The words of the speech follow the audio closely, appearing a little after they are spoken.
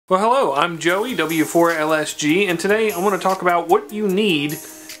Well, hello, I'm Joey, W4LSG, and today I want to talk about what you need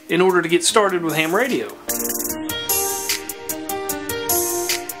in order to get started with ham radio.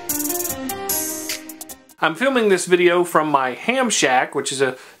 I'm filming this video from my ham shack, which is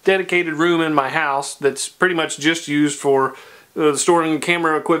a dedicated room in my house that's pretty much just used for storing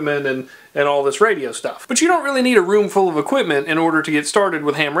camera equipment and all this radio stuff. But you don't really need a room full of equipment in order to get started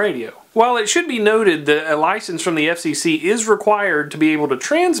with ham radio. While it should be noted that a license from the FCC is required to be able to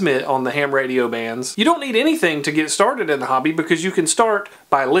transmit on the ham radio bands, you don't need anything to get started in the hobby because you can start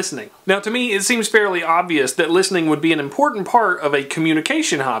by listening. Now, to me, it seems fairly obvious that listening would be an important part of a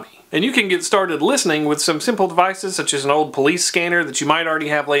communication hobby. And you can get started listening with some simple devices such as an old police scanner that you might already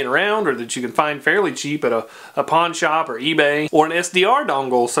have laying around or that you can find fairly cheap at a pawn shop or eBay, or an SDR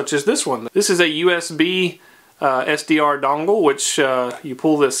dongle such as this one. This is a USB SDR dongle, which you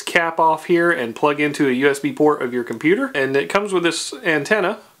pull this cap off here and plug into a USB port of your computer, and it comes with this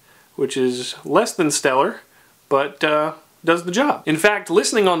antenna, which is less than stellar, but does the job. In fact,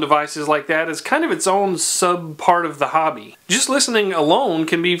 listening on devices like that is kind of its own sub-part of the hobby. Just listening alone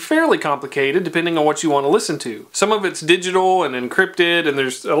can be fairly complicated depending on what you want to listen to. Some of it's digital and encrypted, and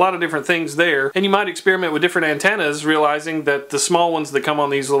there's a lot of different things there, and you might experiment with different antennas, realizing that the small ones that come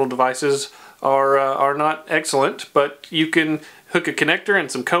on these little devices are not excellent, but you can hook a connector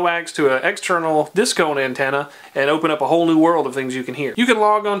and some coax to an external discone antenna and open up a whole new world of things you can hear. You can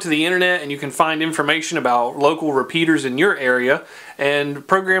log onto the internet and you can find information about local repeaters in your area and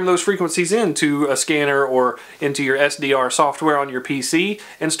program those frequencies into a scanner or into your SDR software on your PC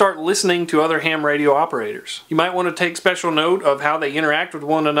and start listening to other ham radio operators. You might want to take special note of how they interact with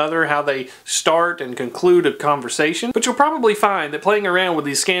one another, how they start and conclude a conversation, but you'll probably find that playing around with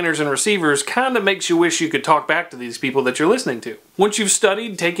these scanners and receivers kind of makes you wish you could talk back to these people that you're listening to. Once you've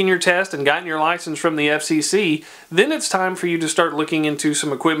studied, taken your test, and gotten your license from the FCC, then it's time for you to start looking into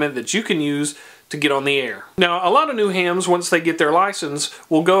some equipment that you can use to get on the air. Now, a lot of new hams, once they get their license,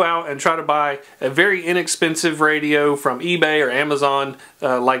 will go out and try to buy a very inexpensive radio from eBay or Amazon,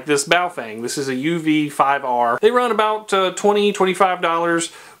 like this Baofeng. This is a UV5R. They run about $20,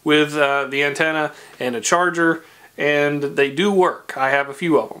 $25 with the antenna and a charger, and they do work. I have a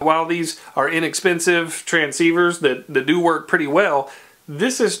few of them. While these are inexpensive transceivers that do work pretty well,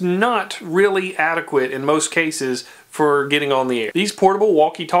 this is not really adequate in most cases for getting on the air. These portable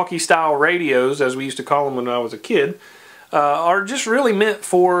walkie-talkie style radios, as we used to call them when I was a kid, are just really meant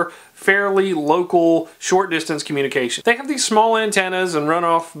for fairly local short distance communication. They have these small antennas and run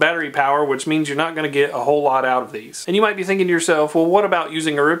off battery power, which means you're not going to get a whole lot out of these. And you might be thinking to yourself, well, what about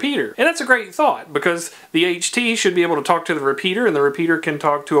using a repeater? And that's a great thought, because the HT should be able to talk to the repeater and the repeater can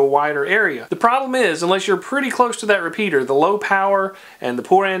talk to a wider area. The problem is, unless you're pretty close to that repeater, the low power and the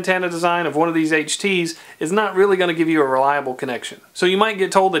poor antenna design of one of these HTs is not really going to give you a reliable connection. So you might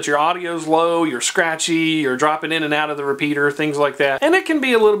get told that your audio's low, you're scratchy, you're dropping in and out of the repeater, things like that. And it can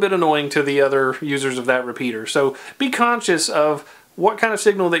be a little bit annoying to the other users of that repeater. So be conscious of what kind of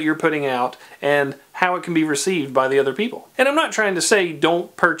signal that you're putting out and how it can be received by the other people. And I'm not trying to say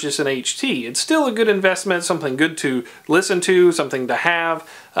don't purchase an HT. It's still a good investment, something good to listen to, something to have.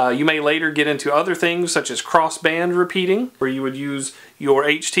 You may later get into other things such as crossband repeating, where you would use your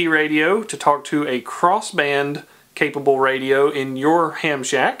HT radio to talk to a crossband capable radio in your ham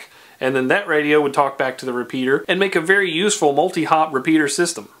shack, and then that radio would talk back to the repeater and make a very useful multi-hop repeater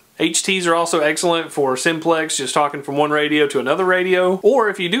system. HTs are also excellent for simplex, just talking from one radio to another radio, or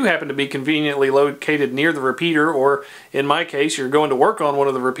if you do happen to be conveniently located near the repeater, or in my case, you're going to work on one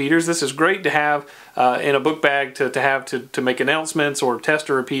of the repeaters, this is great to have in a book bag to make announcements or test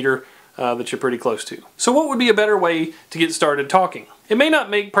a repeater that you're pretty close to. So what would be a better way to get started talking? It may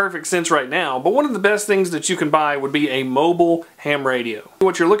not make perfect sense right now, but one of the best things that you can buy would be a mobile ham radio.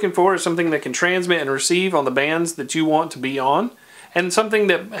 What you're looking for is something that can transmit and receive on the bands that you want to be on, and something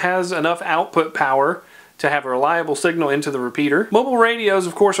that has enough output power to have a reliable signal into the repeater. Mobile radios,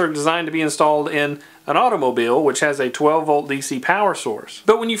 of course, are designed to be installed in an automobile, which has a 12-volt DC power source.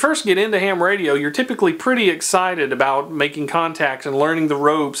 But when you first get into ham radio, you're typically pretty excited about making contacts and learning the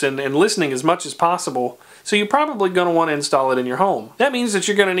ropes and listening as much as possible, so you're probably going to want to install it in your home. That means that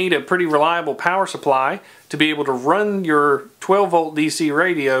you're going to need a pretty reliable power supply to be able to run your 12-volt DC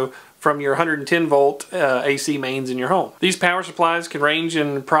radio from your 110-volt AC mains in your home. These power supplies can range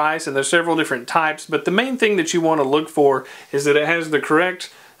in price, and there's several different types, but the main thing that you want to look for is that it has the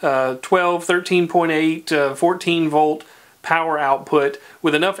correct 12, 13.8, 14-volt power output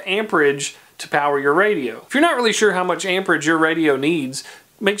with enough amperage to power your radio. If you're not really sure how much amperage your radio needs,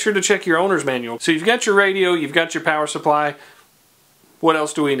 make sure to check your owner's manual. So you've got your radio, you've got your power supply, What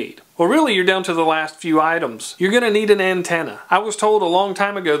else do we need? Well, really, you're down to the last few items. You're going to need an antenna. I was told a long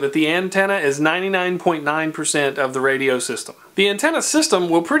time ago that the antenna is 99.9% of the radio system. The antenna system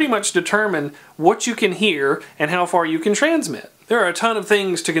will pretty much determine what you can hear and how far you can transmit. There are a ton of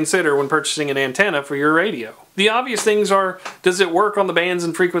things to consider when purchasing an antenna for your radio. The obvious things are, does it work on the bands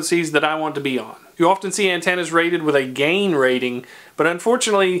and frequencies that I want to be on? You often see antennas rated with a gain rating, but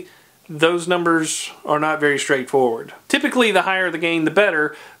unfortunately, those numbers are not very straightforward. Typically, the higher the gain, the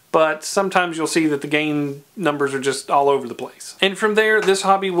better, but sometimes you'll see that the gain numbers are just all over the place. And from there, this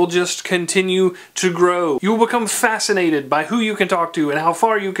hobby will just continue to grow. You will become fascinated by who you can talk to and how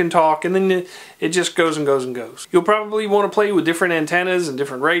far you can talk, and then it just goes and goes and goes. You'll probably want to play with different antennas and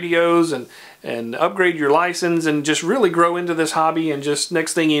different radios and upgrade your license and just really grow into this hobby, and just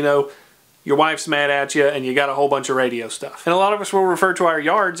next thing you know, your wife's mad at you and you got a whole bunch of radio stuff. And a lot of us will refer to our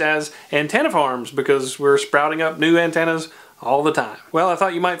yards as antenna farms because we're sprouting up new antennas all the time. Well, I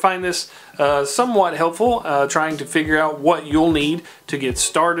thought you might find this somewhat helpful, trying to figure out what you'll need to get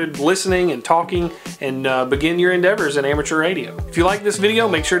started listening and talking and begin your endeavors in amateur radio. If you like this video,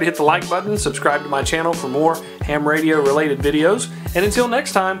 make sure to hit the like button, subscribe to my channel for more ham radio related videos, and until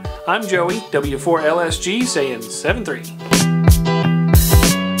next time, I'm Joey, W4LSG, saying 7-3.